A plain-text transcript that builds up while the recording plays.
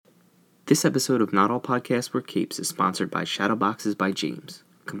This episode of Not All Podcasts Were Capes is sponsored by Shadowboxes by James.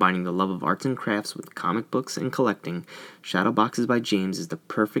 Combining the love of arts and crafts with comic books and collecting, Shadowboxes by James is the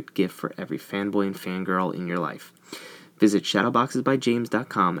perfect gift for every fanboy and fangirl in your life. Visit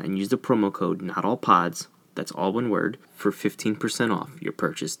shadowboxesbyjames.com and use the promo code NotAllPods, that's all one word, for 15% off your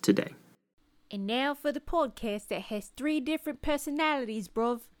purchase today. And now for the podcast that has 3 different personalities,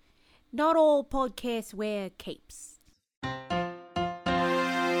 bruv. Not all podcasts wear capes.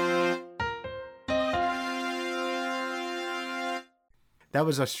 That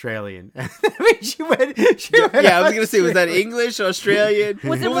was Australian. Yeah, I was gonna say, was that English, Australian?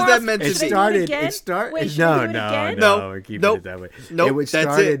 Was it what was more that meant to It be? started. again? It started. Wait, should we do it No, again? we're keeping Nope. it that way. Nope, It was that's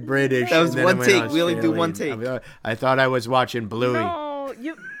started it. British. That was and then one it went take. We only do one Australian. I thought I was watching Bluey. No,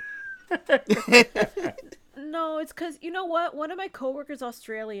 you... No, it's because, you know what? One of my coworkers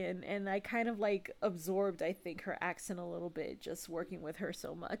Australian, and I kind of, absorbed, I think, her accent a little bit, just working with her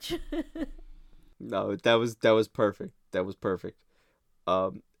so much. No, that was perfect. That was perfect.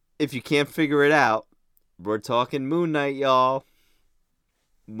 If you can't figure it out, we're talking Moon Knight, y'all.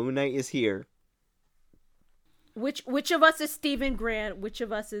 Moon Knight is here. Which of us is Stephen Grant? Which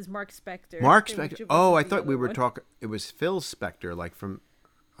of us is Mark Spector? Mark And which Spector. of us Oh, is I the thought we other were one? talking. It was Phil Spector, from.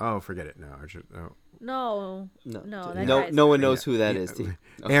 Oh, forget it. No, No, that No, guy's no one great. knows who that is. T.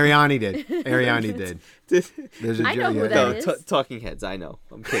 Ariani did. Ariani did. There's a I know who yeah. that No, is. Talking Heads. I know.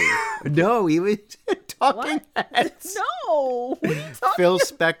 I'm kidding. No, he was talking. What? Heads. No, what are you talking Phil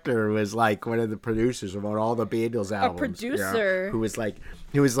Spector was one of the producers of all the Beatles albums. producer. Who was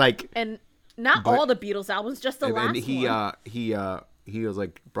like, And not But- all the Beatles albums, just the last and he one. he was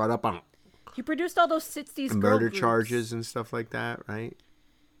brought up on He produced all those 60s girl murder groups. charges and stuff like that, right?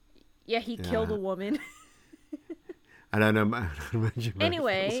 Yeah, he killed a woman. I don't know much about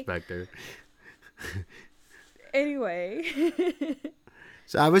Anyway. Phil Spector. Anyway.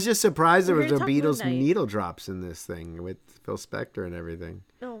 So I was just surprised there We're was here no talking Beatles Moon Knight. needle drops in this thing with Phil Spector and everything.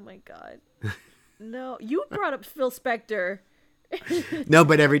 Oh my god. No, you brought up Phil Spector. No,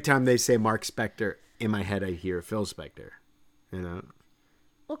 but every time they say Mark Spector, in my head I hear Phil Spector. You know?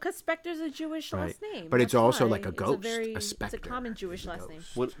 Well, because Spector's a Jewish Right. last name. But it's That's also why. like a ghost, a It's a specter. common Jewish last name.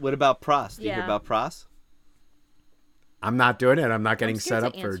 What about Prost? Do you hear Yeah. about Prost? I'm not doing it. I'm not getting scared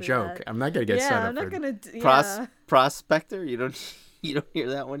set to up for a answer joke. that. I'm not going to get set up I'm not for gonna. Prospector? You don't hear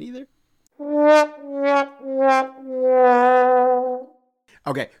that one either?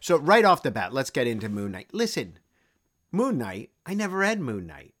 Okay, so right off the bat, let's get into Moon Knight. Listen, Moon Knight, I never read Moon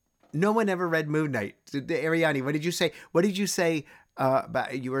Knight. No one ever read Moon Knight. Ariani, what did you say? What did you say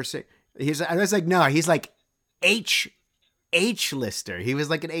about, you were saying, I was like, no, he's like H-lister. He was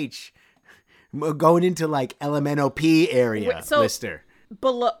like an H. Going into LMNOP area Wait, so- lister.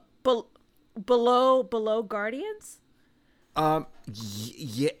 Below Guardians.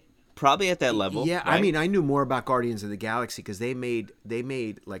 Yeah. Probably at that level. Yeah, right? I mean, I knew more about Guardians of the Galaxy because they made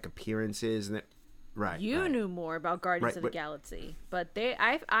appearances and right. You right. knew more about Guardians Right, of the but- Galaxy, but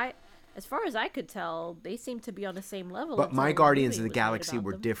I, as far as I could tell, they seem to be on the same level. But until my a Guardians of movie the was made Galaxy about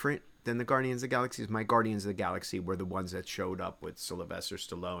were them. different than the Guardians of the Galaxy. My Guardians of the Galaxy were the ones that showed up with Sylvester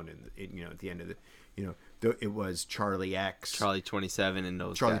Stallone, and at the end of it was Charlie X, Charlie 27 and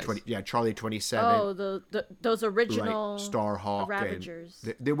those Charlie guys. 20, Charlie 27. Oh, those original right, Starhawk, Ravagers.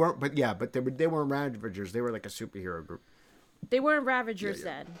 And they weren't, but they weren't Ravagers. They were like a superhero group. They weren't Ravagers Yeah.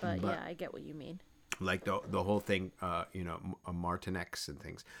 then, but But- yeah, I get what you mean. Like the whole thing, Martin X and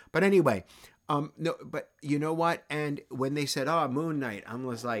things. But anyway, no, but you know what? And when they said, "Oh, Moon Knight," I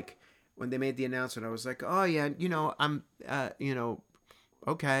was like, when they made the announcement, I was like, "Oh yeah, I'm,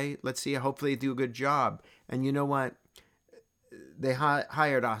 okay, let's see. Hopefully, they do a good job." And you know what? They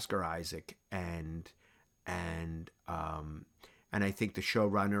hired Oscar Isaac and I think the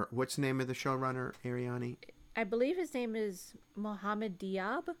showrunner. What's the name of the showrunner, Ariani? I believe his name is Mohammed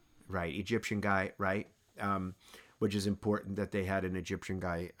Diab. Right, Egyptian guy, right? Which is important that they had an Egyptian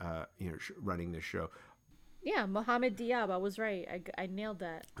guy, running the show. Yeah, Mohammed Diab. I was right. I nailed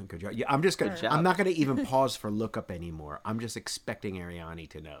that. Good job. Yeah, I'm just gonna. Good job. I'm not gonna even pause for lookup anymore. I'm just expecting Ariani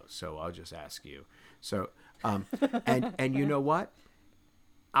to know, so I'll just ask you. So, and you know what?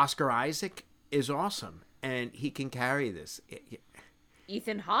 Oscar Isaac is awesome, and he can carry this.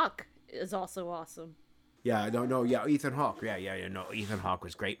 Ethan Hawke is also awesome. Yeah, no, yeah, Ethan Hawke. Yeah, no, Ethan Hawke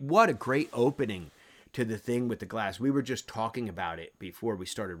was great. What a great opening to the thing with the glass. We were just talking about it before we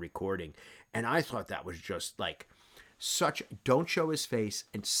started recording, and I thought that was just don't show his face,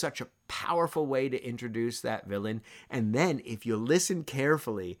 and such a powerful way to introduce that villain. And then if you listen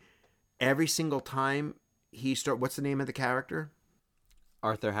carefully, every single time what's the name of the character?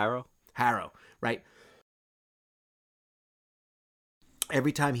 Arthur Harrow. Harrow, right?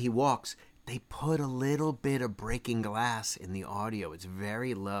 every time he walks, they put a little bit of breaking glass in the audio. It's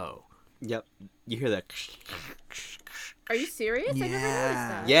very low. Yep. You hear that? Are you serious? I never noticed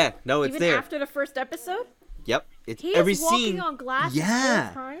that. Yeah. No, it's Even there. after the first episode? Yep. It's He every is walking scene. on glass Yeah. the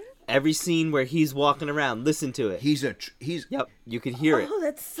whole time? Every scene where he's walking around. Listen to it. He's Yep. You can hear it. Oh,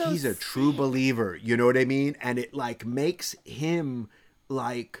 that's so he's a true believer. You know what I mean? And it like makes him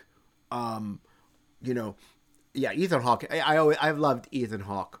like, you know, yeah. Ethan Hawke. I've loved Ethan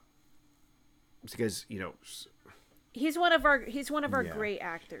Hawke because He's one of our Yeah. great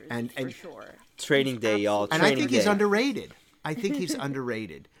actors And- for and- sure. Training Day, y'all. and I Training think he's Day. underrated. I think he's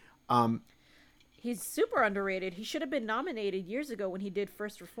underrated. He's super underrated. He should have been nominated years ago when he did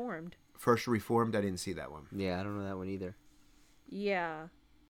First Reformed. First Reformed. I didn't see that one. Yeah, I don't know that one either. Yeah.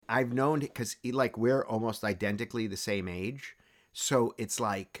 I've known because we're almost identically the same age, so it's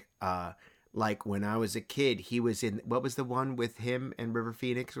like when I was a kid, he was in what was the one with him and River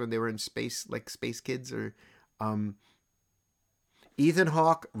Phoenix when they were in space, like Space Kids or Ethan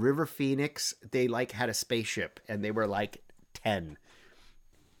Hawke, River Phoenix. They like had a spaceship and they were like 10.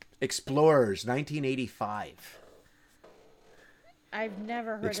 Explorers, 1985. I've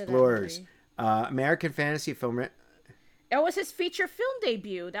never heard Explorers, of that movie. American fantasy film. That was his feature film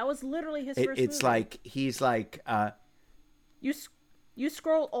debut. That was literally his first It's movie. like he's like. You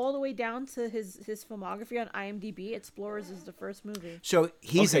scroll all the way down to his filmography on IMDb. Explorers is the first movie. So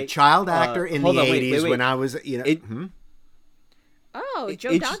he's Okay, a child actor in the hold on, wait, 80s wait. when I was, Oh,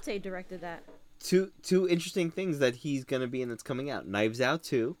 Joe it's- Dante directed that. Two interesting things that he's gonna be in that's coming out. Knives Out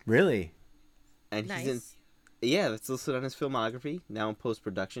 2, Really? and Nice. he's in. Yeah, that's listed on his filmography now in post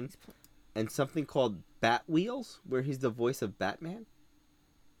production, and something called Bat Wheels, where he's the voice of Batman.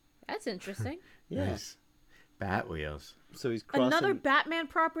 That's interesting. Yeah. Nice. Bat wheels. So he's crossing. Another Batman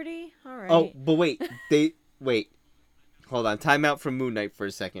property. All right. Oh, but wait, wait. Hold on, time out from Moon Knight for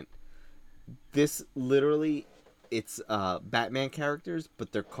a second. This literally, it's Batman characters,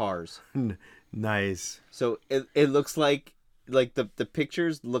 but they're cars. Nice. So it looks like the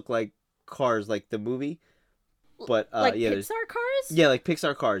pictures look like cars, like the movie, but like yeah, Pixar cars. yeah, like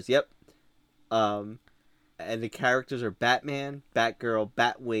Pixar cars. Yep. And the characters are Batman, Batgirl,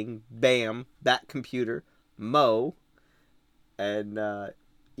 Batwing, Bam, Batcomputer, Mo, and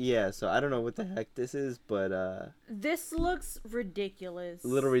yeah. So I don't know what the heck this is, but This looks ridiculous. a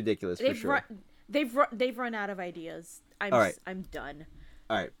little ridiculous for sure. They've run out of ideas. All right. I'm done.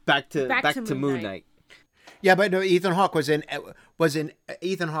 All right, back to Moon Knight. Yeah, but no, Ethan Hawke was in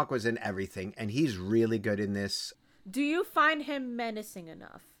everything, and he's really good in this. Do you find him menacing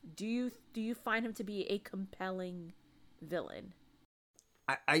enough? Do you find him to be a compelling villain?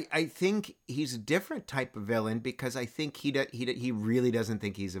 I think he's a different type of villain because I think he really doesn't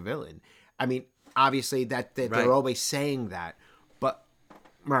think he's a villain. I mean, obviously that Right. they're always saying that, but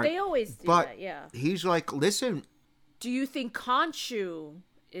right. They always do but that, yeah. he's like, listen, Do you think Khonshu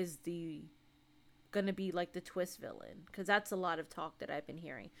is gonna be like the twist villain? Because that's a lot of talk that I've been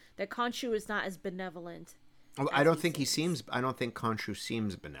hearing. That Khonshu is not as benevolent. I don't think I don't think Khonshu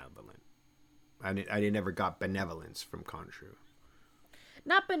seems benevolent. I never got benevolence from Khonshu.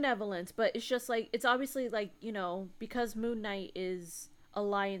 Not benevolence, but it's just like it's obviously like, because Moon Knight is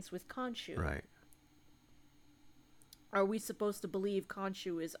alliance with Khonshu. Right. Are we supposed to believe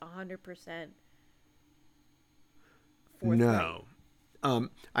Khonshu is 100% forthright? No.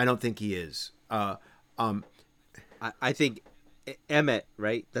 I don't think he is. I think Emmett,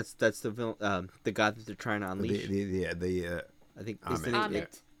 right? That's the villain, the god that they're trying to unleash. I think is the name-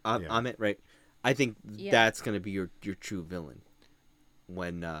 Amit. Yeah. Amit, right? I think Yeah. that's gonna be your true villain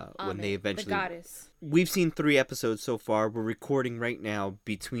when they Amit, eventually. the goddess. We've seen 3 episodes so far. We're recording right now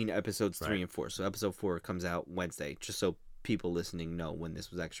between episodes 3 Right. and 4. So episode 4 comes out Wednesday, just so people listening know when this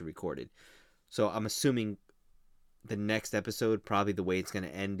was actually recorded. So I'm assuming the next episode, probably the way it's going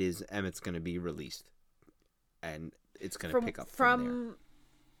to end is Emmett's going to be released, and it's going to pick up from there.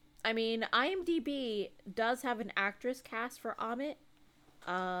 I mean, IMDb does have an actress cast for Amit.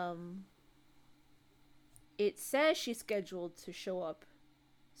 It says she's scheduled to show up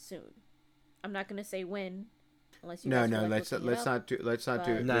soon. I'm not gonna say when, unless you. No, guys no. feel like Let's looking it not up. do. Let's not but-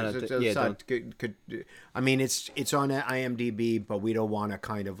 do. No, no, let's yeah, not- I mean, it's on IMDb, but we don't want to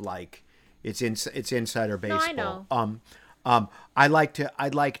kind of like it's insider baseball. No, I know. I'd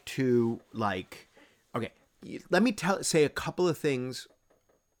like to like. Okay, let me say a couple of things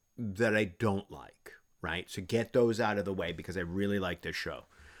that I don't like. Right, so get those out of the way because I really like this show.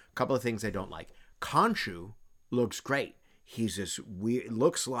 A couple of things I don't like. Khonshu looks great. He's this weird.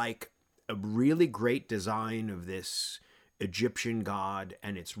 Looks like a really great design of this Egyptian god,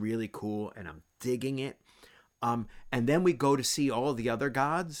 and it's really cool, and I'm digging it. And then we go to see all the other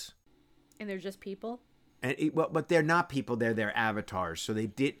gods. And they're just people. But they're not people. They're their avatars. So they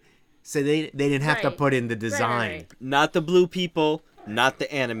didn't have to Right. put in the design. Right. Not the blue people, not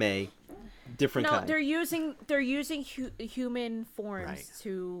the anime. Different No, kind. they're using human forms Right.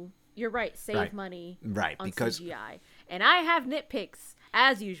 to. You're right. Save Right. money. Right, On because- CGI, and I have nitpicks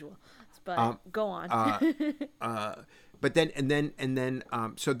as usual. But go on. But then,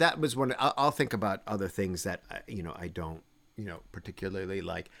 so that was one. I'll think about other things that I don't particularly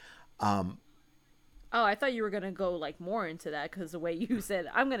like. Oh, I thought you were gonna go like more into that because the way you said,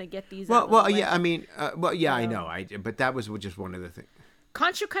 "I'm gonna get these." out Well, of the well, way." yeah. I mean, I know. But that was just one of the things.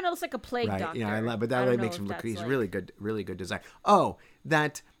 Khonshu kind of looks like a plague Right. doctor. Yeah, but that I really don't makes know him if look. that's, He's like- really good design. Oh,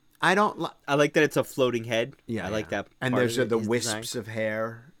 that I don't. I like that it's a floating head. Yeah, I like that. And part there's of the his wisps design. of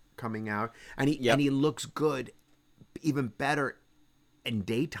hair coming out, and he Yep. looks good, even better in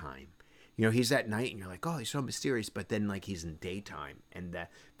daytime. He's at night, and you're like, oh, he's so mysterious. But then, like, he's in daytime, and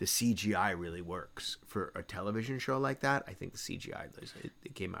the CGI really works for a television show like that. I think the CGI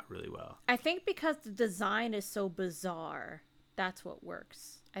it came out really well. I think because the design is so bizarre, that's what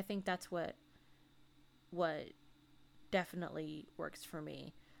works. I think that's what definitely works for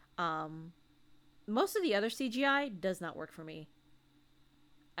me. Most of the other CGI does not work for me.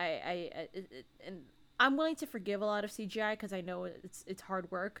 And I'm willing to forgive a lot of CGI because I know it's hard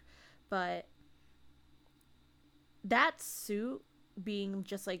work, but that suit being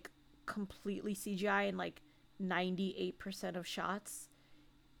just like completely CGI in like 98% of shots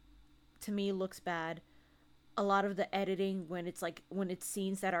to me looks bad. A lot of the editing when it's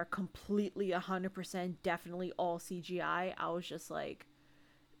scenes that are completely 100% definitely all CGI, I was just like,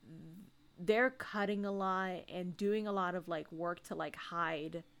 they're cutting a lot and doing a lot of like work to like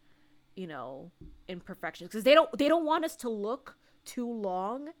hide imperfections because they don't want us to look too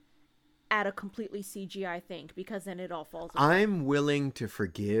long at a completely CGI thing because then it all falls apart. I'm willing to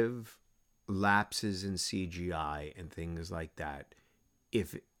forgive lapses in CGI and things like that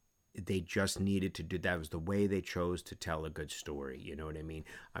if they just needed to do that. Was the way they chose to tell a good story. You know what I mean?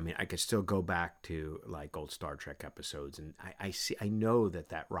 I could still go back to like old Star Trek episodes, and I know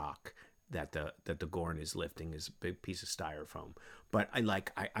that rock that the Gorn is lifting is a big piece of styrofoam, but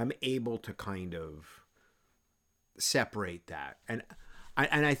I'm able to kind of separate that, and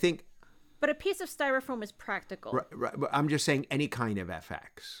I think. But a piece of styrofoam is practical. Right, but I'm just saying any kind of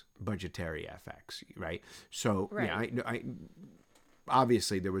FX, budgetary FX, right? So Right. yeah, I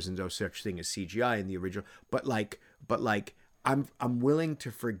obviously there was no such thing as CGI in the original, but I'm willing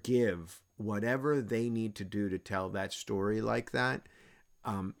to forgive whatever they need to do to tell that story like that,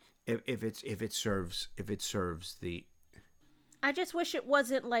 if it serves the. I just wish it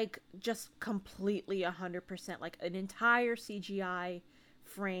wasn't like just completely 100%, like an entire CGI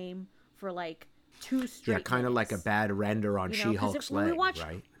frame for like 2 straight. Yeah, kind of like a minutes. bad render on 'cause She-Hulk's when we leg, watch-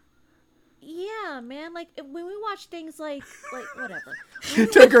 right? Yeah, man. Like when we watch things like whatever.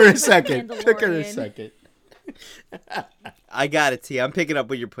 Took her a Like second. Took her a Mandalorian. second. I got it, T. I'm picking up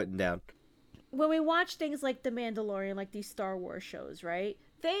what you're putting down. When we watch things like The Mandalorian, like these Star Wars shows, right?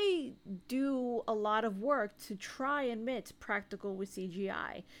 They do a lot of work to try and mix practical with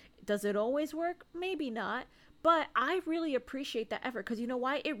CGI. Does it always work? Maybe not. But I really appreciate that effort because you know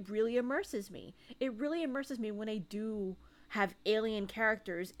why? It really immerses me. It really immerses me when they do have alien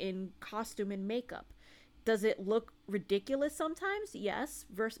characters in costume and makeup. Does it look ridiculous sometimes? Yes.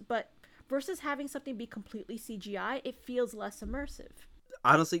 Versus having something be completely CGI, it feels less immersive.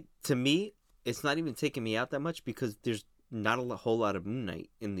 Honestly, to me, it's not even taking me out that much because there's not a whole lot of Moon Knight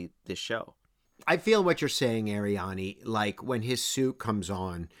in this show. I feel what you're saying, Ariani. Like when his suit comes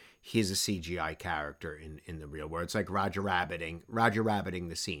on, he's a CGI character in the real world. It's like Roger Rabbiting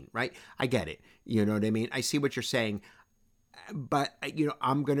the scene, right? I get it. You know what I mean? I see what you're saying, but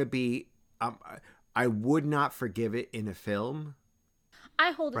I'm gonna be. I would not forgive it in a film.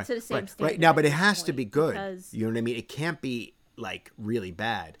 I hold it to the same standard. Right now, but at it this has to point be good. because- You know what I mean? It can't be like really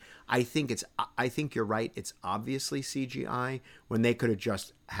bad. I think you're right. It's obviously CGI when they could have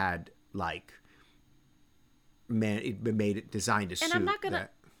just had like designed a suit. And I'm not gonna.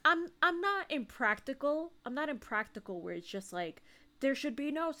 that- I'm not impractical. I'm not impractical where it's just like there should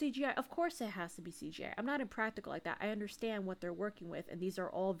be no CGI. Of course, it has to be CGI. I'm not impractical like that. I understand what they're working with, and these are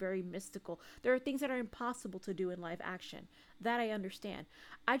all very mystical. There are things that are impossible to do in live action. That I understand.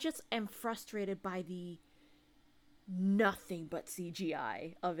 I just am frustrated by the nothing but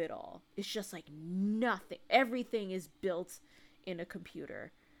CGI of it all. It's just like nothing. Everything is built in a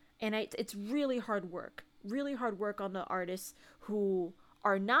computer, and it's really hard work. Really hard work on the artists who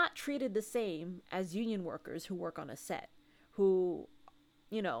are not treated the same as union workers who work on a set, who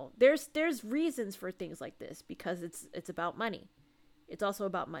there's reasons for things like this because it's about money. It's also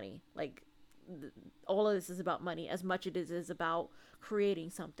about money. Like all of this is about money as much as it is about creating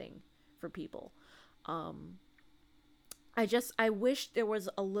something for people. I wish there was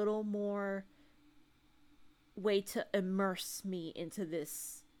a little more way to immerse me into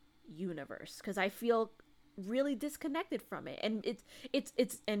this universe because I feel really disconnected from it, and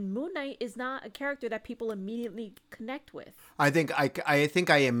and Moon Knight is not a character that people immediately connect with. I think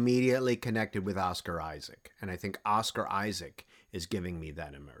I immediately connected with Oscar Isaac, and I think Oscar Isaac is giving me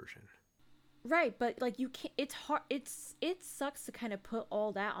that immersion. Right, but like you can't. It's hard. It sucks to kind of put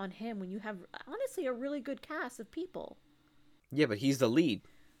all that on him when you have honestly a really good cast of people. Yeah, but he's the lead.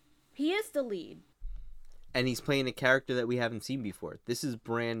 He is the lead. And he's playing a character that we haven't seen before. This is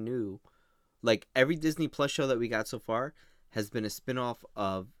brand new. Like, every Disney Plus show that we got so far has been a spin-off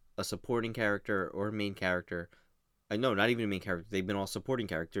of a supporting character or a main character. No, not even a main character. They've been all supporting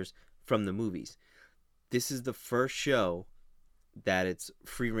characters from the movies. This is the first show that it's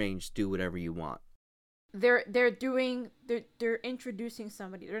free range, do whatever you want. They're introducing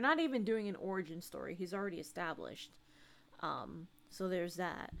somebody. They're not even doing an origin story. He's already established. So there's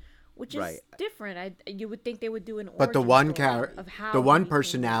that. Which is Right. different. You would think they would do an origin But the one story of how the one he came to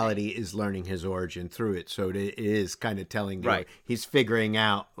personality life. is learning his origin through it, so it is kind of telling you Right. he's figuring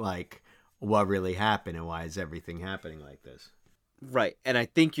out like what really happened and why is everything happening like this. Right, and I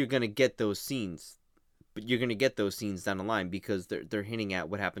think you're going to get those scenes. But you're going to get those scenes down the line because they're hinting at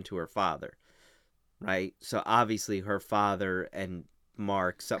what happened to her father. Right? So obviously her father and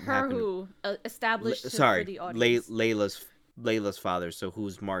Mark, something Her happened. who established him Sorry, for the audience. Layla's father, so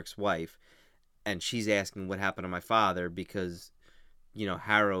who's Mark's wife, and she's asking what happened to my father because,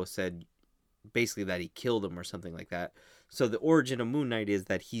 Harrow said basically that he killed him or something like that. So the origin of Moon Knight is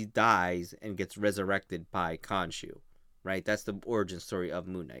that he dies and gets resurrected by Khonshu, right? That's the origin story of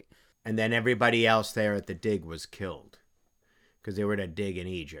Moon Knight. And then everybody else there at the dig was killed because they were at a dig in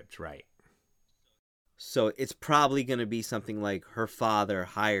Egypt, right? So it's probably going to be something like her father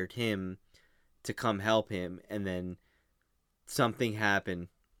hired him to come help him, and then something happened.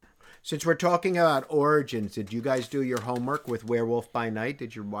 Since we're talking about origins, did you guys do your homework with Werewolf by Night?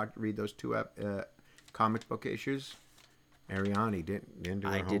 Did you read those two comic book issues? Ariani didn't do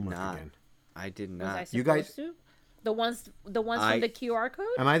her I did homework not. again. I did Was I not. You guys- supposed to? The ones from the QR code?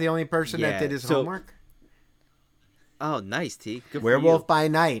 Am I the only person that Yeah, did his so- homework? Oh, nice, T. Good Werewolf for by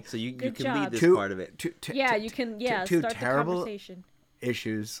Night. you. So you Good can job. lead this Two- part of it. Yeah, you can two start terrible the conversation.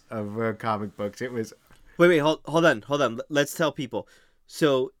 issues of comic books. It was Wait, hold on. Let's tell people.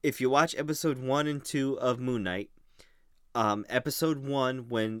 So if you watch episode 1 and 2 of Moon Knight, episode 1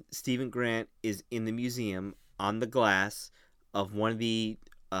 when Stephen Grant is in the museum on the glass of one of the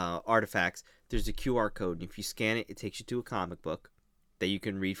artifacts, there's a QR code, and if you scan it, it takes you to a comic book that you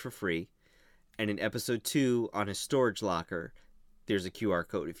can read for free. And in episode 2, on his storage locker, there's a QR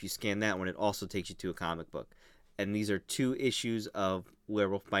code. If you scan that one, it also takes you to a comic book. And these are 2 issues of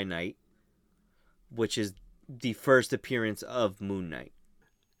Werewolf by Night, which is the first appearance of Moon Knight.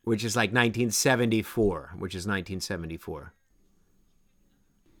 which is like 1974,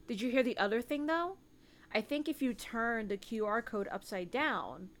 Did you hear the other thing though? I think if you turn the QR code upside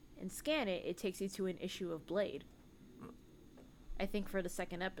down and scan it, it takes you to an issue of Blade. I think for the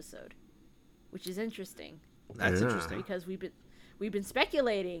second episode, which is interesting That's Yeah. interesting. because we've been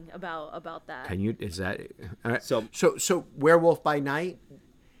speculating about that. Is that all right. So- so Werewolf by Night,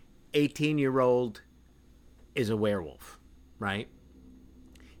 18-year-old is a werewolf, right?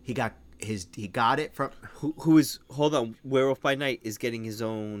 He got it from Who is, hold on, Werewolf by Night is getting his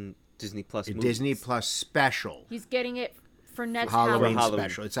own Disney Plus movie. Disney Plus special. He's getting it for next Halloween Halloween.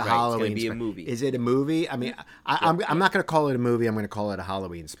 special. It's a Right, it's gonna Halloween be a spe- movie. Is it a movie? I mean, I'm not going to call it a movie. I'm going to call it a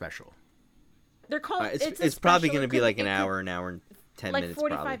Halloween special. They're called. It's probably going to be like an hour and 10 like minutes,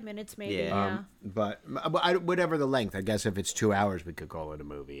 45 probably. minutes maybe. Yeah. Yeah. But whatever the length, I guess if it's 2 hours, we could call it a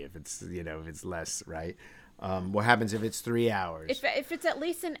movie. If it's if it's less, right? What happens if it's 3 hours? If it's at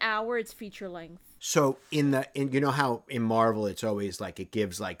least an hour, it's feature length. So in how in Marvel it's always like it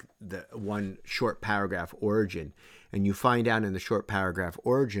gives like the one short paragraph origin, and you find out in the short paragraph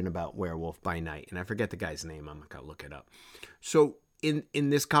origin about Werewolf by Night, and I forget the guy's name. I'm gonna look it up. So in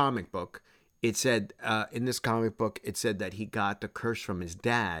this comic book, it said that he got the curse from his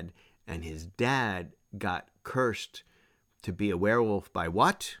dad, and his dad got cursed to be a werewolf by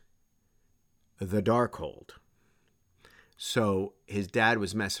what? The Darkhold. So his dad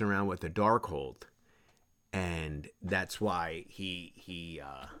was messing around with the Darkhold, and that's why he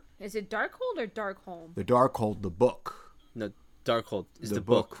Is it Darkhold or Darkholm? the Darkhold, the book. No, Darkhold is The the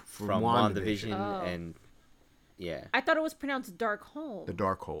book book from from WandaVision. WandaVision, Oh. and Yeah. I thought it was pronounced Darkhold The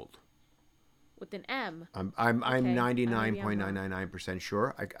Darkhold. with an M. I'm Okay, maybe I'm 99.999%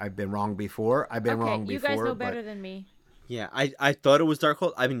 sure. I've been wrong before. I've been wrong you before. guys know but- better than me. Yeah, I thought it was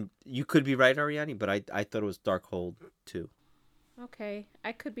Darkhold. I mean, you could be right, Ariani, but I thought it was Darkhold too. Okay,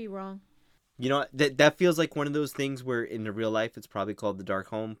 I could be wrong. You know, that feels like one of those things where in the real life it's probably called the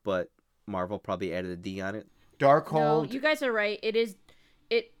Darkhold, but Marvel probably added a D on it. No, Darkhold, you guys are right. It is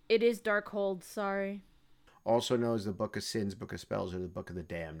Darkhold. Sorry. also known as the Book of Sins, Book of Spells, or the Book of the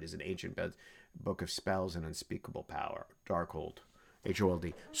Damned, is an ancient book of spells and unspeakable power. Darkhold,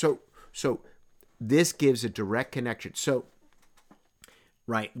 H-O-L-D. So this gives a direct connection. So,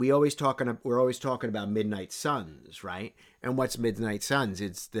 right, we're always talking about Midnight Suns, right? And what's Midnight Suns?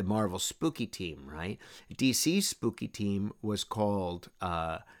 It's the Marvel spooky team, right? DC's spooky team was called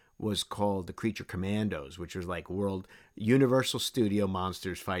the Creature Commandos, which was like Universal Studio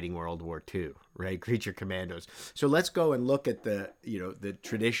monsters fighting World War II, right? Creature Commandos. So let's go and look at the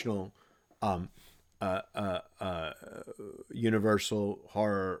traditional Universal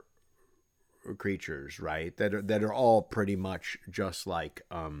horror creatures, right? That are all pretty much just like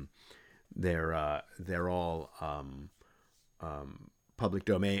they're all public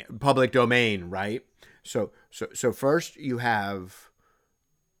domain, right? So first you have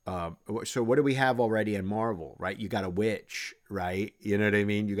so what do we have already in Marvel, right? You got a witch, right? You know what I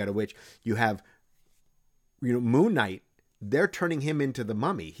mean? You got a witch. You have Moon Knight. They're turning him into the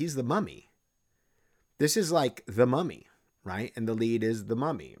Mummy. He's the Mummy. This is like the Mummy, right? And the lead is the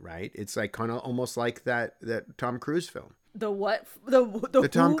Mummy, right? It's like kind of almost like that Tom Cruise film. The what? The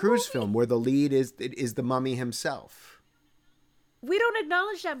Tom who Cruise movie? film where the lead is the Mummy himself. We don't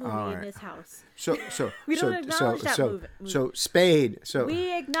acknowledge that movie All in right. this house. So We don't acknowledge that movie. so Spade. So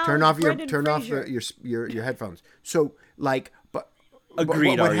We acknowledge turn off Brendan your headphones. So like, but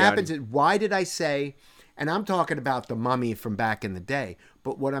Agreed, what Ariane. happens is, why did I say? And I'm talking about the Mummy from back in the day.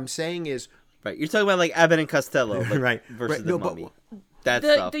 But what I'm saying is, Right, you're talking about like Abbott and Costello, like, Right, versus right, the no, but- Mummy. That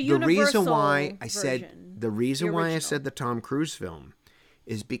The stuff. the the reason Universal why I said version, the reason why I original. said the Tom Cruise film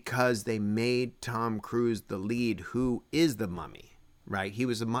is because they made Tom Cruise the lead, who is the Mummy, right?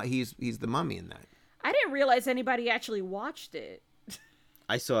 He's the Mummy in that. I didn't realize anybody actually watched it.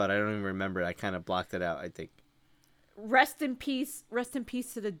 I saw it. I don't even remember it. I kind of blocked it out, I think. Rest in peace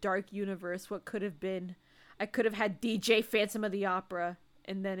to the dark universe. What could have been? I could have had DJ Phantom of the Opera,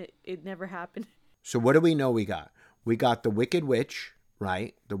 and then it never happened. So what do we know we got? We got the Wicked Witch,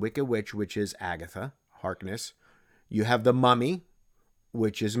 right? The Wicked Witch, which is Agatha Harkness. You have the Mummy,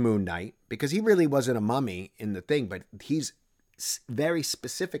 which is Moon Knight, because he really wasn't a mummy in the thing, but he's very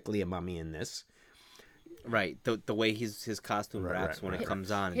specifically a mummy in this. Right, the way his costume wraps when it comes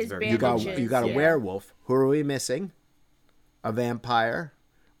on, His it's very. You got Bandages, a yeah. werewolf. Who are we missing? A vampire.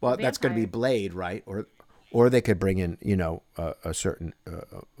 Well, that's going to be Vampire. Blade, right? Or they could bring in, a certain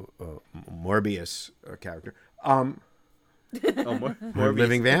Morbius character. Oh, more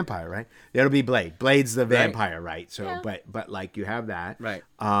Living vampire, right? It'll be Blade. Blade's the Right. vampire, right? So, Yeah. but like you have that, Right.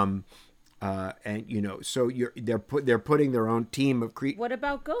 And so they're putting their own team of What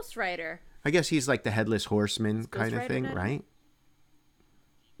about Ghost Rider? I guess he's like the headless horseman Ghost kind of Rider thing, now? right?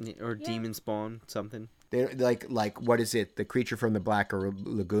 Or Demon Spawn, something. They're like what is it? The creature from the Black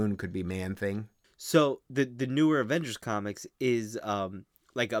Lagoon could be Man Thing. So the newer Avengers comics is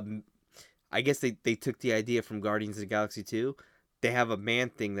like I guess they took the idea from Guardians of the Galaxy 2. They have a man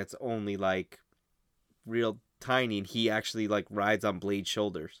thing that's only like real tiny, and he actually like rides on Blade's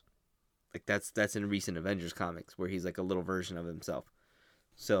shoulders. Like that's in recent Avengers comics where he's like a little version of himself.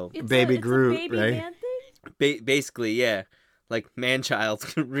 So It's Baby it's Groot, baby right? man thing? basically, yeah, like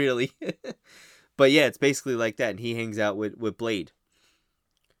man-child, really. But yeah, it's basically like that, and he hangs out with Blade.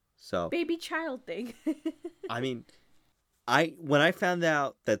 So Baby child thing. I mean, when I found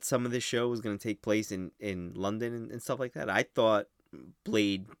out that some of this show was going to take place in London and stuff like that, I thought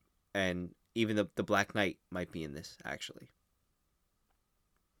Blade and even the Black Knight might be in this, actually.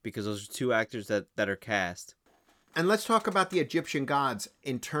 Because those are two actors that are cast. And let's talk about the Egyptian gods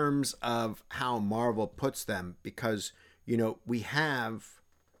in terms of how Marvel puts them, because we have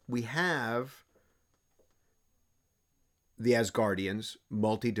the Asgardians,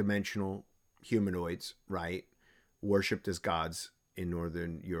 multi-dimensional humanoids, right? Worshipped as gods in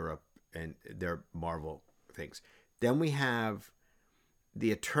Northern Europe, and they're Marvel things. Then we have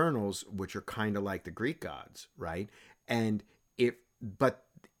the Eternals, which are kind of like the Greek gods, right? But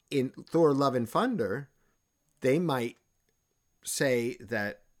in Thor: Love and Thunder, they might say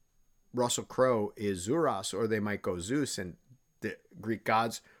that Russell Crowe is Zuras, or they might go Zeus, and the Greek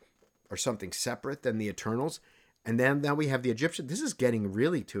gods are something separate than the Eternals. And then now we have the Egyptian. This is getting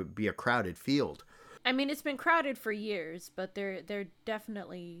really to be a crowded field. I mean, it's been crowded for years, but they're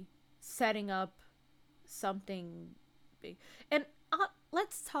definitely setting up something big. And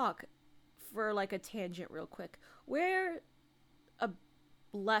let's talk for like a tangent real quick. We're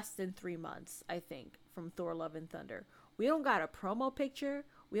less than 3 months, I think, from Thor: Love and Thunder. We don't got a promo picture.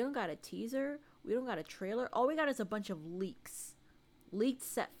 We don't got a teaser. We don't got a trailer. All we got is a bunch of leaked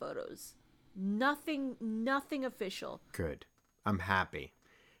set photos. Nothing official. Good. I'm happy.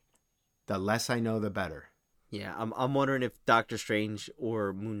 The less I know, the better. Yeah, I'm wondering if Doctor Strange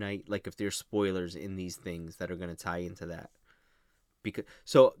or Moon Knight, like if there's spoilers in these things that are going to tie into that. Because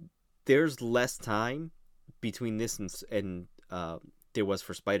so there's less time between this and there was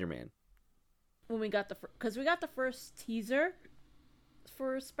for Spider-Man. When we got because we got the first teaser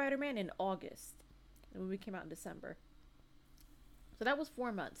for Spider-Man in August, and we came out in December. So that was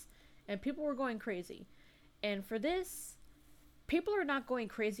 4 months, and people were going crazy. And for this, people are not going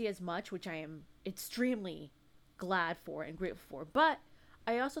crazy as much, which I am extremely glad for and grateful for. But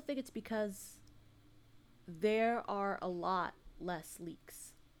I also think it's because there are a lot less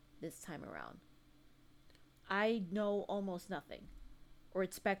leaks this time around. I know almost nothing, or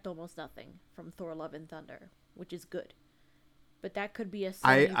expect almost nothing from Thor: Love and Thunder, which is good. But that could be a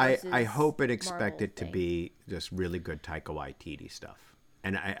Sony I hope and expect Marvel it to thing. be just really good Taika Waititi stuff,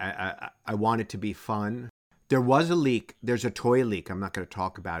 and I want it to be fun. There was a leak. There's a toy leak. I'm not going to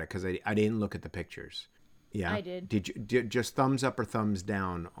talk about it because I didn't look at the pictures. Yeah, I did. Did you just thumbs up or thumbs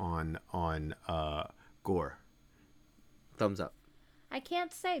down on Gore? Thumbs up. I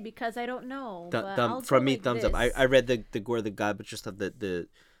can't say because I don't know. But I'll From go me, like thumbs this. up. I read the Gore the God, but just the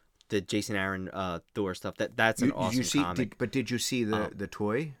Jason Aaron Thor stuff. That's an awesome comic. Did you see the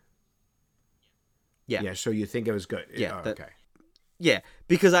toy? Yeah. Yeah. So you think it was good? Yeah, Oh, okay. Yeah,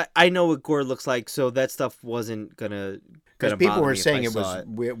 because I know what Gore looks like, so that stuff wasn't gonna. Because people bother were me if saying I it saw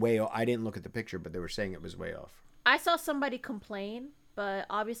was way off. I didn't look at the picture, but they were saying it was way off. I saw somebody complain, but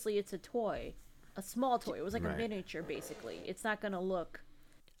obviously it's a toy, a small toy. It was like Right. a miniature, basically. It's not gonna look.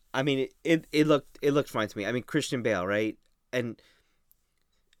 I mean, it looked fine to me. I mean, Christian Bale, right? And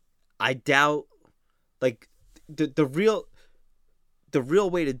I doubt, like, the real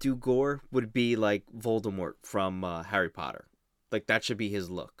way to do Gore would be like Voldemort from Harry Potter. Like, that should be his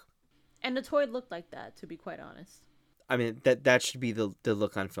look. And the toy looked like that, to be quite honest. I mean, that should be the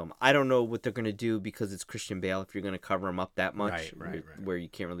look on film. I don't know what they're gonna do because it's Christian Bale. If you're gonna cover him up that much, Right. where you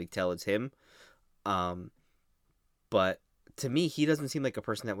can't really tell it's him. But to me, he doesn't seem like a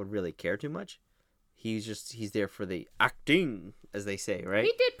person that would really care too much. He's there for the acting, as they say, right?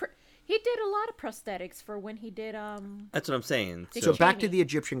 He did a lot of prosthetics for when he did That's what I'm saying. Dick So back to Cheney. the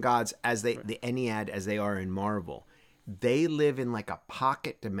Egyptian gods as the Ennead as they are in Marvel. They live in like a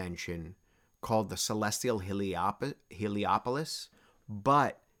pocket dimension called the Celestial Heliopolis.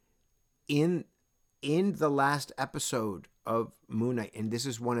 But in the last episode of Moon Knight, and this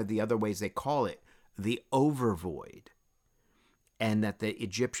is one of the other ways they call it, the Overvoid. And that the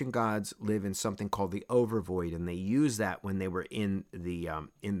Egyptian gods live in something called the Overvoid, and they use that when they were in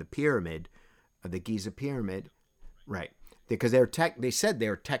the pyramid, the Giza pyramid, right? Because they said they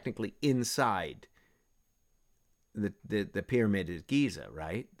were technically inside the pyramid at Giza,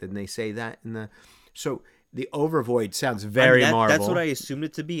 right? Didn't they say that in the? So the Overvoid sounds very Marvel. That's what I assumed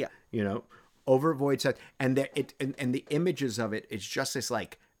it to be. You know, Overvoid said, and the images of it, it's just this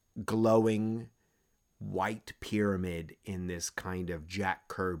like glowing white pyramid in this kind of Jack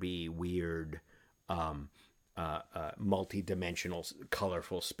Kirby weird multi-dimensional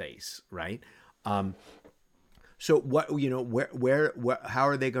colorful space, right? So what, where how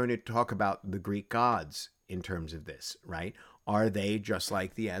are they going to talk about the Greek gods in terms of this, right? Are they just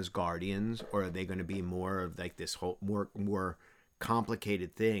like the Asgardians, or are they going to be more of like this whole more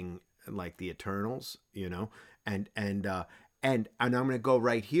complicated thing like the Eternals, and I'm going to go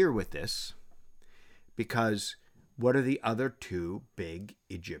right here with this. Because what are the other two big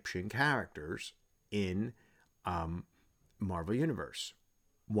Egyptian characters in Marvel Universe?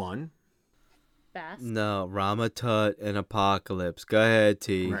 One. Bast. No, Ramatut and Apocalypse. Go ahead,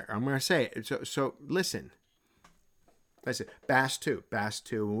 T. Right, I'm going to say it. So listen. Bast 2.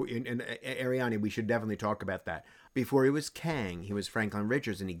 And Ariane, we should definitely talk about that. Before he was Kang, he was Franklin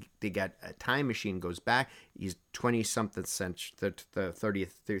Richards, and they got a time machine, goes back. He's 20-something century, the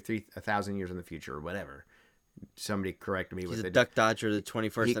 1,000 years in the future, or whatever. Somebody corrected me with it. He's a duck dodger of the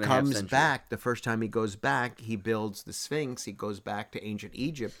 21st He and a half comes century. back. The first time he goes back, he builds the Sphinx. He goes back to ancient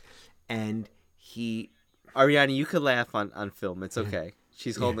Egypt, and he... Ariane, you could laugh on film. It's okay.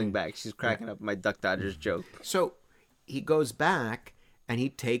 She's holding back. She's cracking up my duck dodgers joke. So he goes back, and he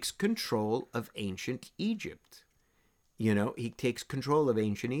takes control of ancient Egypt. He takes control of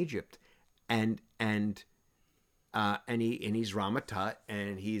ancient Egypt. and he's Rama Tut,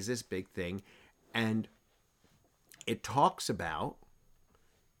 and he's this big thing, and it talks about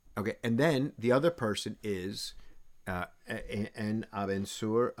and then the other person is En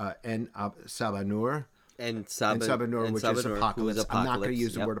Abenur Sabanur. And Sabanur, which is Sabanur, Apocalypse. who's I'm not going to Apocalypse,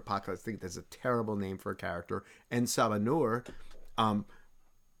 use the yep. word Apocalypse. I think that's a terrible name for a character. And Sabanur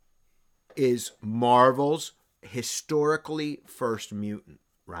is Marvel's historically first mutant,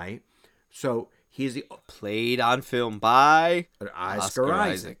 right? So he's the Played on film by Oscar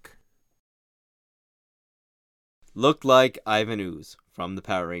Isaac. Looked like Ivan Ooze from the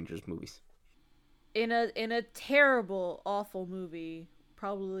Power Rangers movies. In a terrible, awful movie.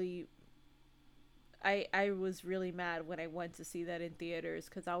 Probably, I was really mad when I went to see that in theaters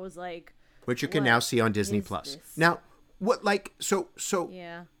because I was like, Which you can now see on Disney Plus. this? Now, what so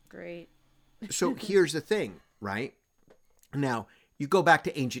yeah, great. so here's the thing, right? Now, you go back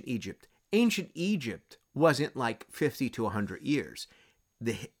to ancient Egypt. Ancient Egypt wasn't like 50 to 100 years.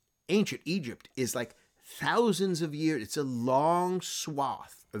 The ancient Egypt is like thousands of years. It's a long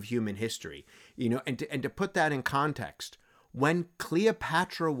swath of human history, you know, and to put that in context, when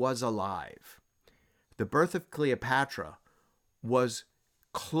Cleopatra was alive, the birth of Cleopatra was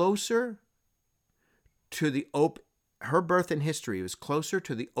closer to her birth in history was closer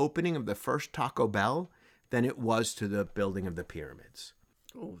to the opening of the first Taco Bell than it was to the building of the pyramids.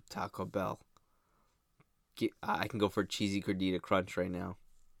 Oh, Taco Bell. I can go for a cheesy gordita crunch right now.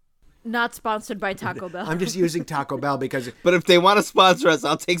 Not sponsored by Taco Bell. I'm just using Taco Bell because But if they want to sponsor us,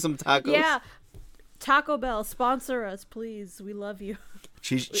 I'll take some tacos. Yeah, Taco Bell, sponsor us, please. We love you.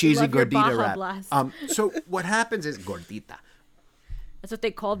 cheesy love your gordita Baja wrap. Blast. So what happens is gordita. That's what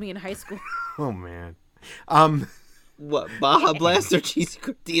they called me in high school. Oh man. What, Baja Blast or cheesy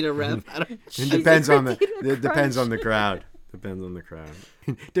gordita wrap? I don't... It depends on the Gordita it depends on the crunch. crowd. Depends on the crowd.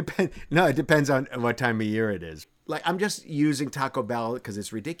 It depends on what time of year it is. Like I'm just using Taco Bell because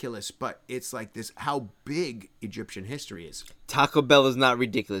it's ridiculous, but it's like this how big Egyptian history is. Taco Bell is not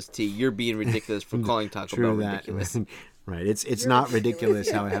ridiculous, T. You're being ridiculous for calling Taco Bell ridiculous. Right. It's not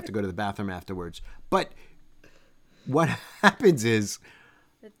ridiculous how I have to go to the bathroom afterwards. But what happens is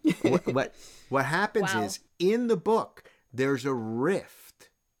what happens Wow. is in the book there's a rift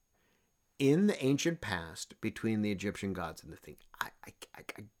in the ancient past between the Egyptian gods and the thing. I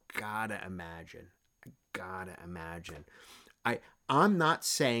gotta imagine. I'm not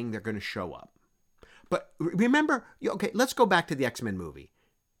saying they're going to show up. But remember, okay, let's go back to the X-Men movie.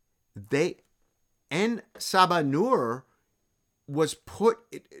 Sabanur was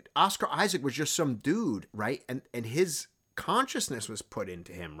Oscar Isaac was just some dude, right? And his consciousness was put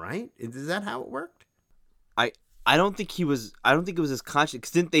into him, right? Is that how it worked? I don't think it was his conscience.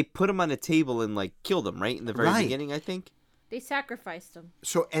 Because didn't they put him on a table and like killed him, right? In the very Right. beginning, I think. They sacrificed him.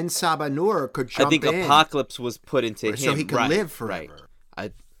 So Sabanur could jump I think in. Apocalypse was put into him. So he could right, live forever.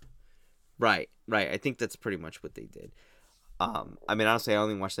 Right. I think that's pretty much what they did. I mean, honestly, I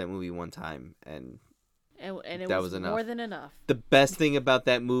only watched that movie one time, and And it That was was enough. more than enough. the best thing about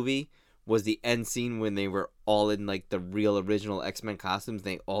that movie was the end scene when they were all in like the real original X-Men costumes.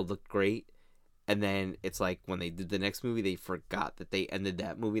 They all looked great. And then it's like when they did the next movie, they forgot that they ended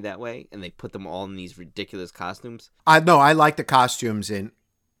that movie that way, and they put them all in these ridiculous costumes. I like the costumes in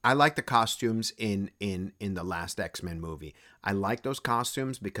the last X-Men movie. I like those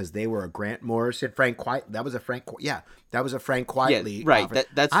costumes because they were a Grant Morrison, Frank White. That was a Frank Whiteley. Yeah, right. outfit.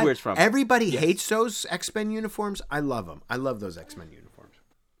 That's where it's from. Everybody hates those X-Men uniforms. I love them. I love those X-Men uniforms.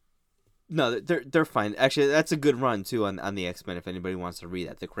 No, they're fine. Actually, that's a good run too on the X-Men. If anybody wants to read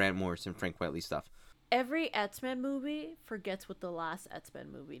that, the Grant Morrison, Frank Whiteley stuff. Every X-Men movie forgets what the last X-Men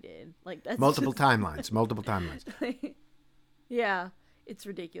movie did. Like that's Multiple just- timelines. Yeah, it's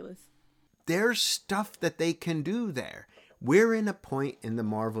ridiculous. There's stuff that they can do there. We're in a point in the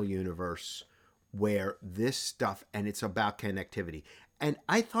Marvel universe where this stuff, and it's about connectivity. And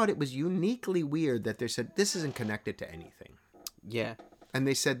I thought it was uniquely weird that they said, this isn't connected to anything. Yeah. And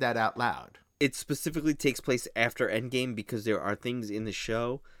they said that out loud. It specifically takes place after Endgame because there are things in the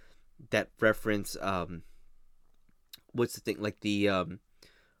show that reference what's the thing, like the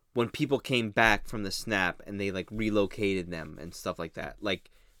when people came back from the snap and they like relocated them and stuff like that.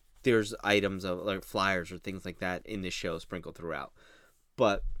 Like there's items of like flyers or things like that in the show sprinkled throughout.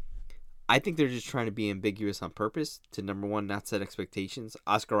 But I think they're just trying to be ambiguous on purpose to, number one, not set expectations.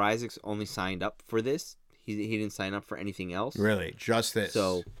 Oscar Isaacs only signed up for this. He didn't sign up for anything else. Really? Just this?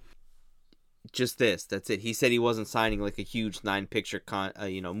 So, just this. That's it. He said he wasn't signing like a huge 9-picture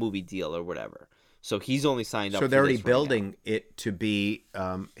movie deal or whatever. So he's only signed up. So for they're already this right building it to be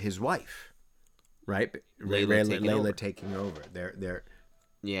his wife, right? Layla taking over. Taking over. They're now.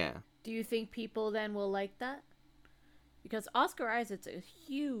 Yeah. Do you think people then will like that? Because Oscar Isaac's a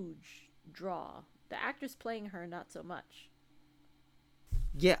huge draw. The actress playing her, not so much.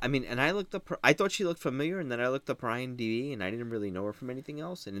 Yeah, I mean, and I looked up I thought she looked familiar, and then I looked up her IMDb, and I didn't really know her from anything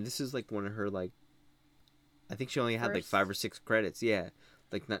else. And this is like one of her, like, I think she only had like 5 or 6 credits. Yeah,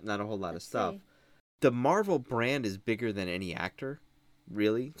 like not a whole lot of stuff. See. The Marvel brand is bigger than any actor,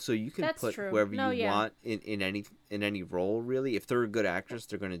 really. So you can That's put true. whoever No, you yeah. want in any role, really. If they're a good actress,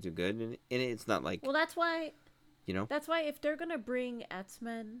 they're going to do good in it. It's not like, Well, that's why you know. if they're gonna bring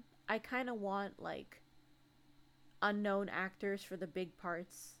X-Men, I kind of want like unknown actors for the big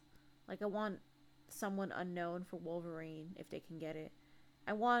parts. Like I want someone unknown for Wolverine if they can get it.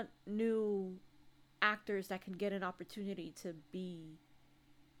 I want new actors that can get an opportunity to be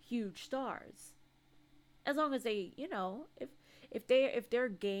huge stars. As long as they, if they're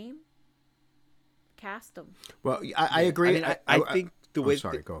game, cast them. Well, I agree. I think the way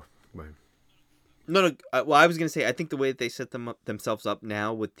sorry, go ahead. No. Well, I was gonna say I think the way that they set themselves up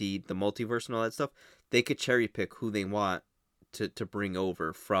now with the multiverse and all that stuff, they could cherry pick who they want to bring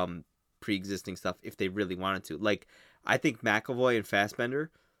over from pre-existing stuff if they really wanted to. Like, I think McAvoy and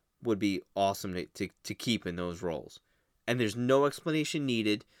Fassbender would be awesome to keep in those roles, and there's no explanation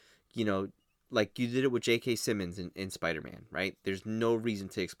needed. Like you did it with J.K. Simmons in Spider-Man, right? There's no reason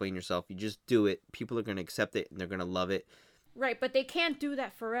to explain yourself. You just do it. People are gonna accept it and they're gonna love it. Right, but they can't do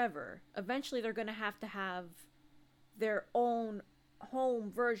that forever. Eventually, they're going to have their own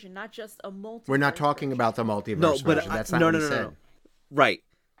home version, not just a multiverse. We're not talking version. about the multiverse. No, but version. That's not what he said. no. Right.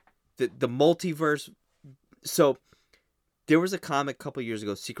 The multiverse. So there was a comic a couple years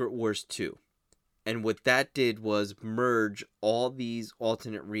ago, Secret Wars 2. And what that did was merge all these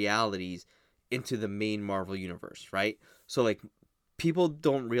alternate realities into the main Marvel universe, right? So like people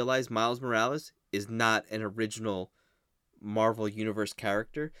don't realize Miles Morales is not an original Marvel Universe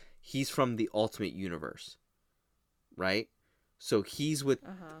character. He's from the Ultimate Universe, right? So he's with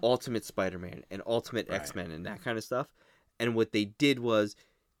Ultimate Spider-Man and Ultimate X-Men and that kind of stuff. And what they did was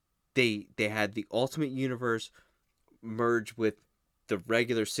they had the Ultimate Universe merge with the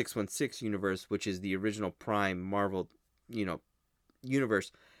regular 616 universe, which is the original Prime Marvel,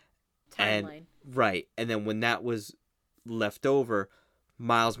 universe. Timeline. And then when that was left over,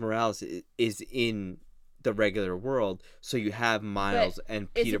 Miles Morales is in the regular world, so you have Miles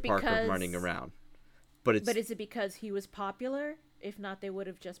and Peter Parker running around. But is it because he was popular? If not, they would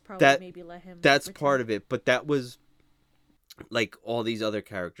have just probably maybe let him. That's return. part of it, but that was like all these other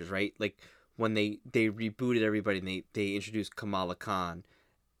characters, right? Like when they rebooted everybody and they introduced Kamala Khan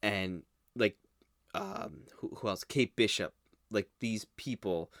and like who else? Kate Bishop. Like these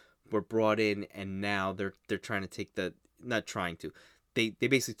people were brought in and now they're trying to take they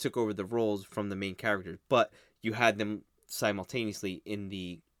basically took over the roles from the main characters, but you had them simultaneously in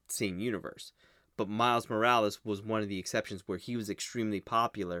the same universe. But Miles Morales was one of the exceptions where he was extremely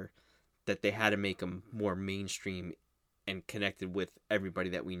popular that they had to make him more mainstream and connected with everybody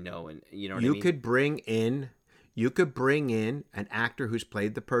that we know. And you know what I mean? You could bring in an actor who's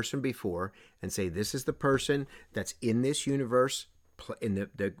played the person before and say, this is the person that's in this universe, in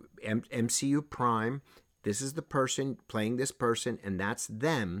the MCU Prime. This is the person playing this person, and that's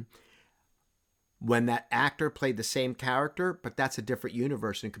them. When that actor played the same character, but that's a different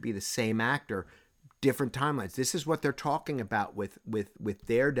universe, and it could be the same actor, different timelines. This is what they're talking about with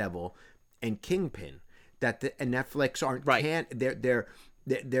Daredevil and Kingpin. That and Netflix aren't right. They're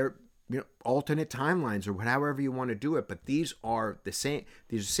alternate timelines or however you want to do it, but these are the same.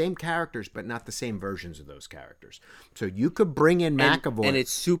 These are the same characters, but not the same versions of those characters. So you could bring in McAvoy, and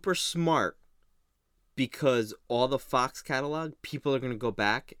it's super smart. Because all the Fox catalog, people are going to go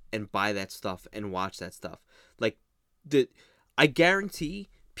back and buy that stuff and watch that stuff. Like, I guarantee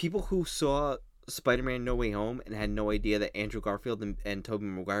people who saw Spider-Man No Way Home and had no idea that Andrew Garfield and Tobey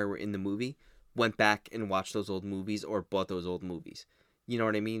Maguire were in the movie went back and watched those old movies or bought those old movies. You know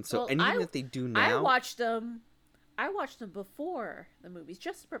what I mean? So anything that they do now... I watched them before the movies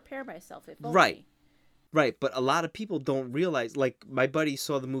just to prepare myself. If only. Right. But a lot of people don't realize... Like, my buddy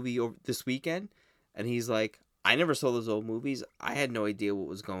saw the movie this weekend... And he's like, I never saw those old movies. I had no idea what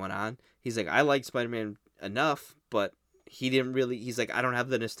was going on. He's like, I like Spider-Man enough, but he didn't really... He's like, I don't have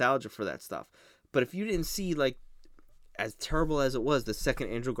the nostalgia for that stuff. But if you didn't see, like, as terrible as it was, the second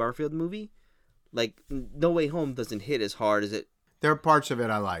Andrew Garfield movie, like, No Way Home doesn't hit as hard as it... There are parts of it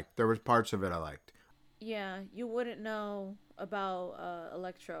I liked. There was parts of it I liked. Yeah, you wouldn't know about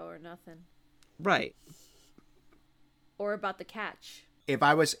Electro or nothing. Right. Or about the catch. If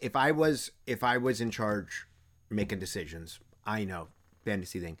I was in charge making decisions, I know,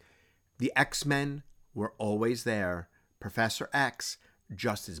 fantasy thing. The X-Men were always there. Professor X,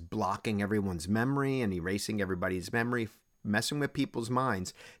 just is blocking everyone's memory and erasing everybody's memory, messing with people's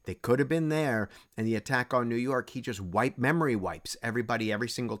minds. They could have been there, and the attack on New York, he just memory wipes everybody every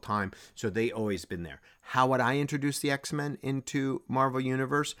single time, so they always been there. How would I introduce the X-Men into Marvel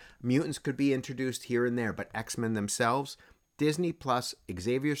Universe? Mutants could be introduced here and there, but X-Men themselves, Disney Plus,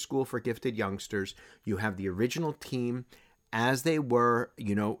 Xavier School for Gifted Youngsters, you have the original team as they were,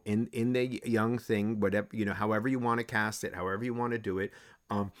 you know, in the young thing, whatever, you know, however you want to cast it, however you want to do it.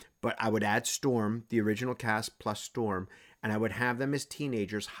 But I would add Storm, the original cast plus Storm, and I would have them as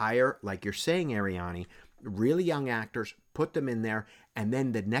teenagers, hire, like you're saying, Ariani, really young actors, put them in there, and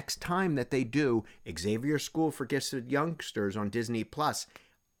then the next time that they do Xavier School for Gifted Youngsters on Disney Plus,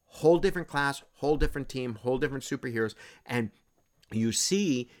 whole different class, whole different team, whole different superheroes, and you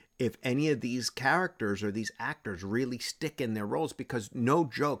see if any of these characters or these actors really stick in their roles, because no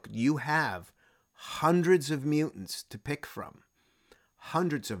joke, you have hundreds of mutants to pick from.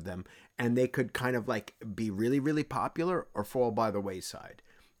 Hundreds of them, and they could kind of like be really, really popular or fall by the wayside.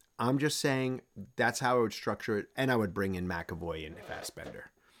 I'm just saying that's how I would structure it, and I would bring in McAvoy and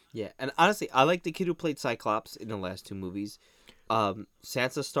Fassbender. Yeah, and honestly, I like the kid who played Cyclops in the last two movies.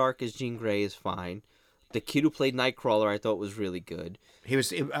 Sansa Stark as Jean Grey is fine. The kid who played Nightcrawler I thought was really good. He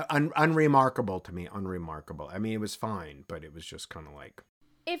was unremarkable to me, unremarkable. I mean, it was fine, but it was just kind of like...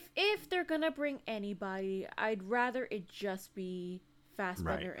 If they're gonna bring anybody, I'd rather it just be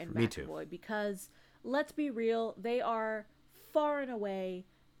Fassbender and McAvoy, because let's be real, they are far and away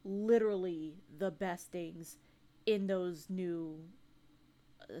literally the best things in those new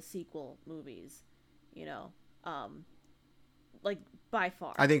sequel movies, you know, like by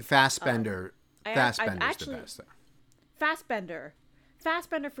far. I think Fassbender is the best though.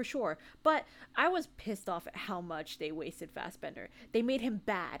 Fassbender for sure, but I was pissed off at how much they wasted Fassbender. They made him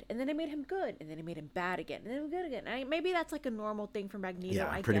bad, and then they made him good, and then they made him bad again, and then good again. Maybe that's like a normal thing for Magneto.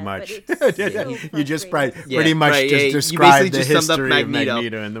 Yeah, I pretty guess, much. But it's You just frustrating. pretty much just described the history of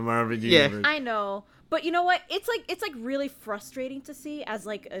Magneto in the Marvel Universe. I know, but you know what? It's like really frustrating to see as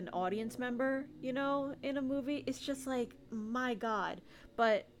like an audience member, you know, in a movie. It's just like, my God.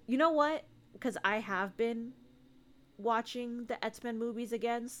 But you know what? Because I have been watching the X-Men movies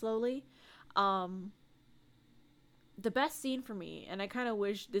again slowly. The best scene for me, and I kind of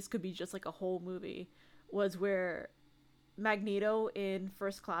wish this could be just like a whole movie, was where Magneto in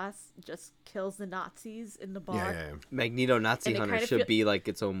First Class just kills the Nazis in the bar. Yeah. Magneto Nazi Hunter should be like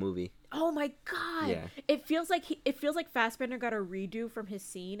its own movie. Oh my God! Yeah. It feels like Fassbender got a redo from his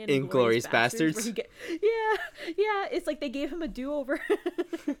scene in Inglourious Bastards. Where yeah. It's like they gave him a do-over.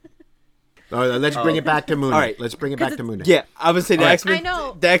 Oh, let's bring it back to Moon Knight. All right. Let's bring it back to Moon Knight. Yeah, I would say the X-Men. I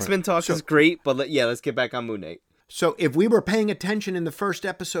know. The X-Men talk is great, but let's get back on Moon Knight. So if we were paying attention in the first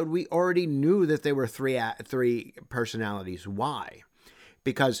episode, we already knew that there were three personalities. Why?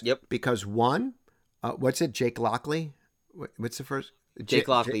 Because one, what's it? Jake Lockley. What's the first? Jake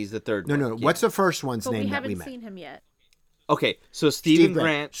Lockley is the third one. No. Yeah. What's the first one's But name we that we haven't met? seen him yet. Okay, so Steve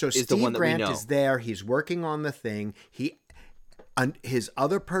Grant So is Steve the one that Grant we know. is there. He's working on the thing. His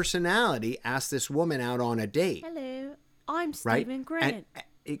other personality asked this woman out on a date. Hello, I'm Right? Stephen Grant. And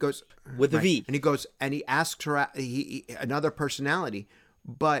he goes With a V. and he goes and he asks her another personality,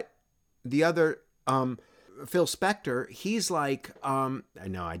 but the other Phil Spector, he's like I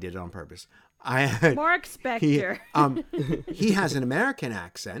know I did it on purpose. Mark Spector. He has an American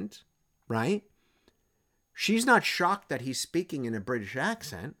accent, right? She's not shocked that he's speaking in a British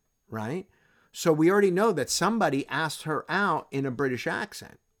accent, right? So we already know that somebody asked her out in a British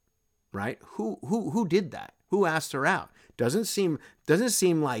accent, right? Who did that? Who asked her out? Doesn't seem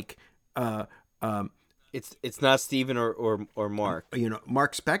like It's not Steven or Mark. You know,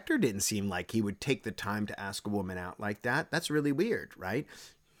 Mark Spector didn't seem like he would take the time to ask a woman out like that. That's really weird, right?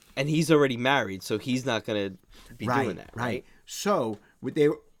 And he's already married, so he's not going to be doing that, right? So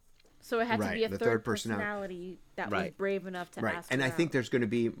So it had to be a the third personality that was Right. brave enough to right, ask and her I think out. there's going to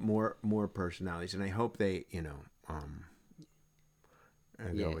be more personalities, and I hope they,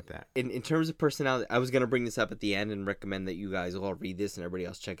 go with that. In terms of personality, I was going to bring this up at the end and recommend that you guys all read this and everybody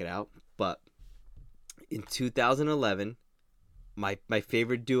else check it out. But in 2011, my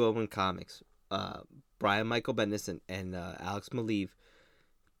favorite duo in comics, Brian Michael Bendis and Alex Maleev,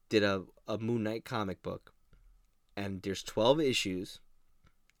 did a Moon Knight comic book, and there's 12 issues.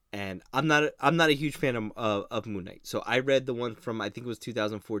 And I'm not a huge fan of Moon Knight. So I read the one from, I think it was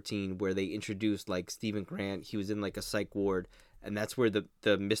 2014, where they introduced like Stephen Grant. He was in like a psych ward, and that's where the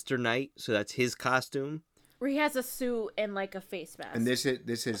Mr. Knight, so that's his costume. Where he has a suit and like a face mask. And this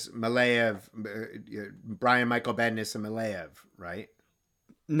is Maleev, Brian Michael Bendis and Maleev, right?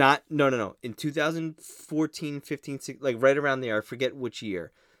 Not no. In 2014, 15, 16, like right around there, I forget which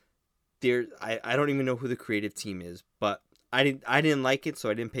year. I don't even know who the creative team is, but I didn't like it, so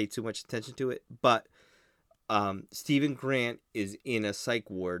I didn't pay too much attention to it. But Stephen Grant is in a psych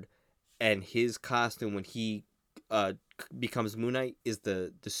ward, and his costume when he becomes Moon Knight is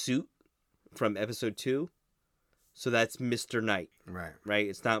the suit from episode 2. So that's Mr. Knight. Right?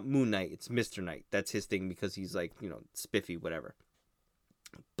 It's not Moon Knight, it's Mr. Knight. That's his thing because he's like, spiffy, whatever.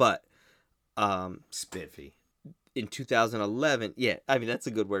 But Spiffy. In 2011, yeah, I mean that's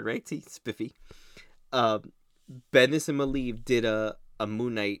a good word, right? See, spiffy. Bendis and Malieve did a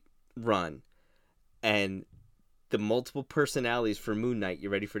Moon Knight run, and the multiple personalities for Moon Knight, you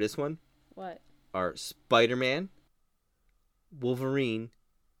ready for this one? What? Are Spider-Man, Wolverine,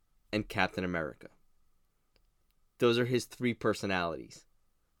 and Captain America. Those are his 3 personalities.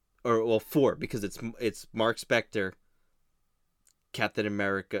 Or, well, 4, because it's Mark Spector, Captain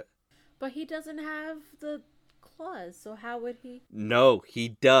America. But he doesn't have the claws, so how would he? No,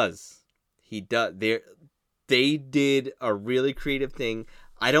 he does. He does. They did a really creative thing.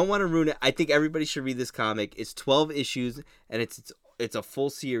 I don't want to ruin it. I think everybody should read this comic. It's 12 issues, and it's a full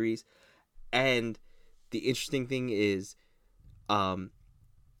series. And the interesting thing is, one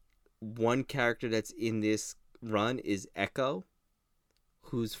character that's in this run is Echo,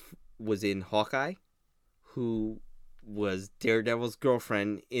 was in Hawkeye, who was Daredevil's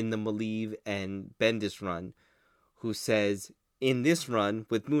girlfriend in the Malieve and Bendis run, who says, in this run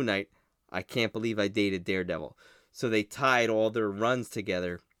with Moon Knight, I can't believe I dated Daredevil. So they tied all their runs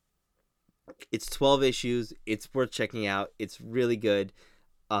together. It's 12 issues. It's worth checking out. It's really good.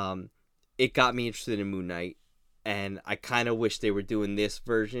 It got me interested in Moon Knight, and I kind of wish they were doing this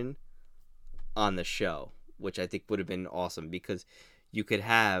version on the show, which I think would have been awesome, because you could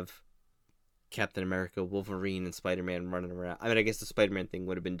have Captain America, Wolverine, and Spider-Man running around. I mean, I guess the Spider-Man thing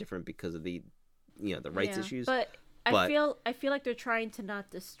would have been different because of the rights issues. But I feel like they're trying to not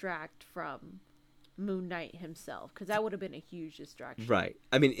distract from Moon Knight himself, because that would have been a huge distraction. Right.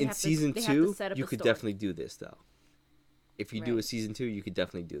 I mean, in season 2, you could story. definitely do this, though. If you do a season 2, you could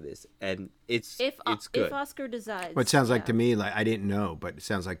definitely do this, and it's good. If Oscar decides. Well, it sounds like to me, like I didn't know, but it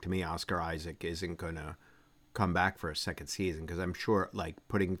sounds like to me Oscar Isaac isn't gonna come back for a second season, because I'm sure like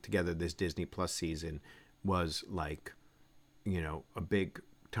putting together this Disney Plus season was like, a big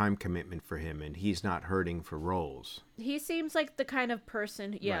time commitment for him, and he's not hurting for roles. He seems like the kind of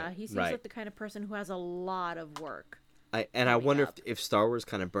person. Yeah, Right. he seems like the kind of person who has a lot of work. I wonder if Star Wars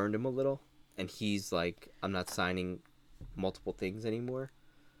kind of burned him a little, and he's like, I'm not signing multiple things anymore.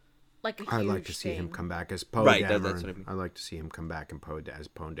 Like a huge I'd like to see him thing. come back as Poe Right, Dameron. that's what I mean. I'd like to see him come back and as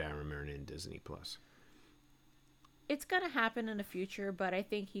Poe Dameron in Disney Plus. It's gonna happen in the future, but I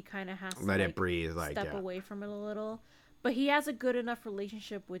think he kind of has to Let it breathe, step away from it a little. But he has a good enough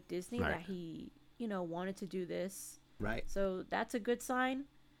relationship with Disney that he, wanted to do this. Right. So that's a good sign.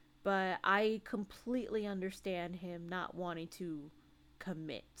 But I completely understand him not wanting to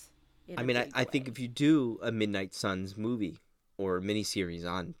commit. I think if you do a Midnight Suns movie or miniseries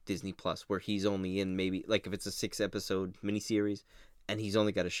on Disney Plus, where he's only in maybe, like if it's a 6-episode miniseries, and he's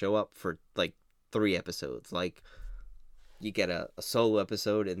only got to show up for like 3 episodes, like you get a solo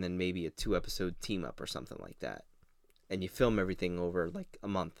episode and then maybe a 2-episode team up or something like that, and you film everything over like a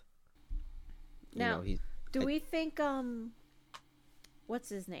month. Now, do we think what's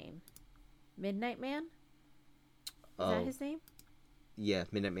his name? Midnight Man? Is that his name? Yeah,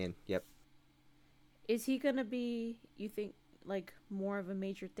 Midnight Man. Yep. Is he gonna be, you think, like more of a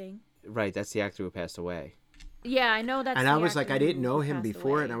major thing? Right, that's the actor who passed away. Yeah, I know that's. And the I was actor like, I didn't know who him passed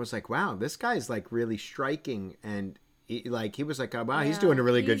before, away. and I was like, wow, this guy's like really striking, and he was like, oh, wow, he's doing a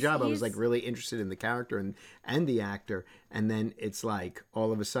really good job. I was like really interested in the character and the actor, and then it's like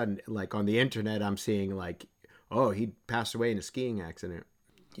all of a sudden, like on the internet, I'm seeing like, oh, he passed away in a skiing accident.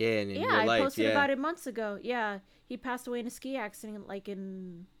 Yeah, and in real I life, posted about it months ago. Yeah, he passed away in a ski accident like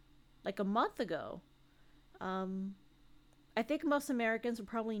a month ago. I think most Americans would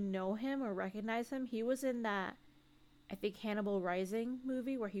probably know him or recognize him. He was in that, I think, Hannibal Rising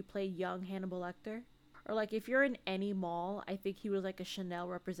movie where he played young Hannibal Lecter. Or like if you're in any mall, I think he was like a Chanel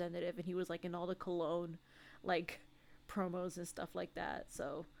representative, and he was like in all the cologne like promos and stuff like that.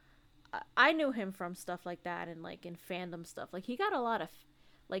 So I knew him from stuff like that, and like in fandom stuff. Like he got a lot of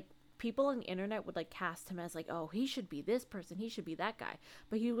like people on the internet would like cast him as like, oh, he should be this person, he should be that guy.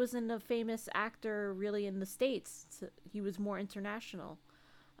 But he wasn't a famous actor really in the States. So he was more international.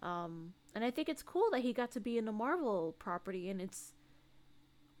 And I think it's cool that he got to be in a Marvel property, and it's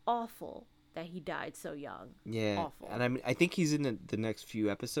awful that he died so young. Yeah, Awful. and I mean, I think he's in the next few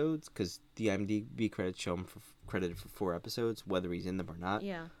episodes because the IMDb credits show him credited for 4 episodes, whether he's in them or not.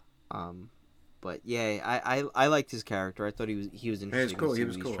 Yeah. But yeah, I liked his character. I thought he was interesting. It's cool. To see He what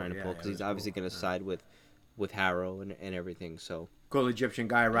was he's cool. trying to Yeah, pull yeah, because it he's was obviously cool. going to side with Harrow and everything. So Cool Egyptian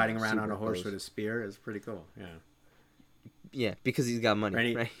guy riding around on Super a horse close. with a spear is pretty cool. Yeah. yeah, because he's got money.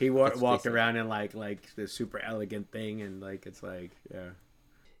 And right? he Let's walked face it. around in like this super elegant thing, and like it's like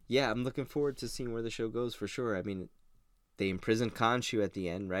Yeah, I'm looking forward to seeing where the show goes for sure. I mean, they imprisoned Khonshu at the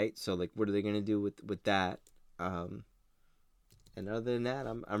end, right? So like, what are they gonna do with that? And other than that,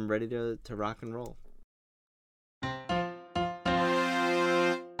 I'm ready to rock and roll.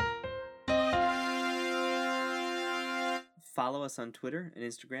 Follow us on Twitter and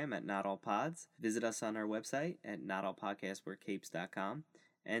Instagram at NotAllPods. Visit us on our website at NotAllPodcastWearCapes.com.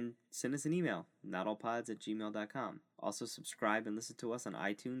 And send us an email, notallpods@gmail.com. Also subscribe and listen to us on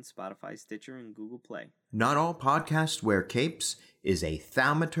iTunes, Spotify, Stitcher, and Google Play. Not All Podcasts Wear Capes is a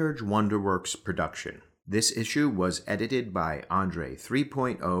Thaumaturge Wonderworks production. This issue was edited by Andre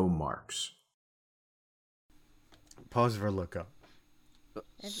 3.0 Marks. pause for lookup.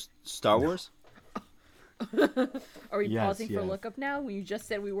 Star Wars? Are we Yes, pausing for yes. lookup now? When you just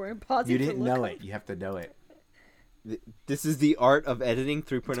said we weren't pausing You for didn't lookup? know it. You have to know it. This is the art of editing.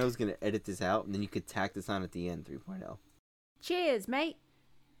 3.0 is going to edit this out, and then you could tack this on at the end, 3.0. Cheers, mate.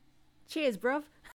 Cheers, bruv.